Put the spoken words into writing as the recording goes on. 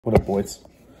boys.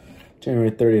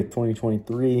 January 30th,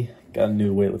 2023. Got a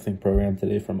new weightlifting program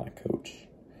today from my coach.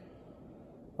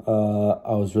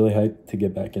 I was really hyped to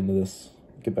get back into this,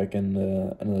 get back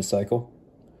into another cycle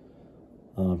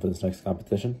for this next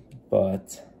competition.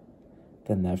 But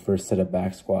then that first set of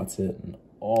back squats hit, and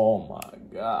oh my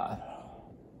God.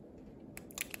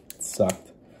 It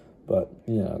sucked. But,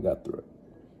 you know, I got through it.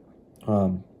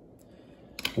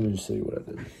 Let me just show you what I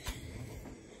did.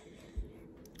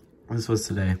 This was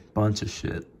today. Bunch of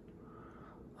shit.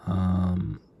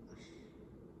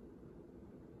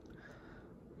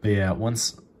 But yeah,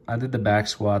 once I did the back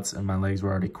squats and my legs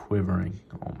were already quivering.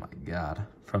 Oh my God.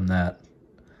 From that,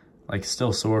 like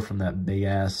still sore from that big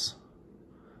ass,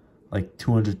 like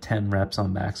 210 reps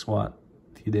on back squat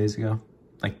a few days ago.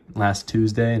 Like last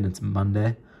Tuesday, and it's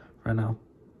Monday right now.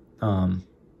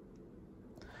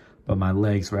 But my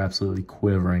legs were absolutely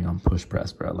quivering on push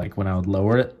press, bro. Like when I would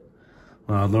lower it,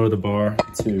 when I would lower the bar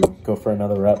to go for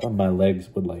another rep, my legs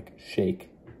would like shake.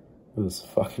 It was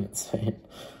fucking insane.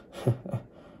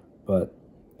 But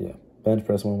yeah, bench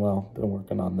press went well. Been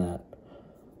working on that.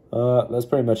 That's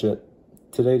pretty much it.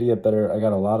 Today, to get better, I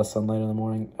got a lot of sunlight in the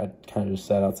morning. I kind of just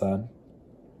sat outside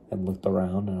and looked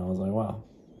around, and I was like, wow,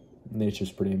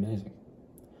 nature's pretty amazing.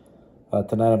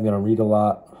 Tonight I'm gonna read a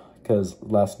lot because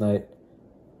last night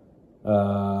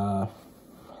and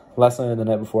the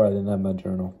night before I didn't have my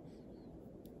journal,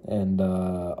 and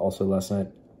also last night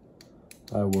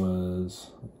I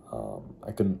was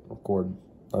I couldn't record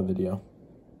a video,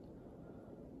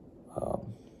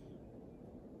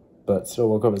 but still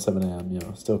woke up at 7 a.m. You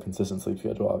know, still consistent sleep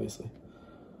schedule, obviously,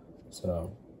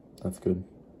 so that's good.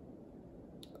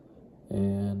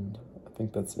 And I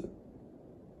think that's it.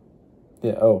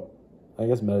 Yeah. Oh, I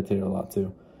guess meditated a lot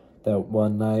too. That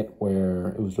one night where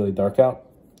it was really dark out,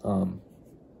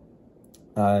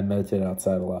 I meditated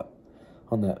outside a lot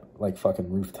on that like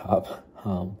fucking rooftop.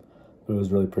 But it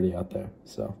was really pretty out there,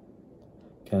 so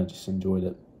kind of just enjoyed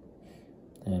it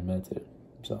and meditated.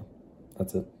 So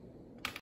that's it.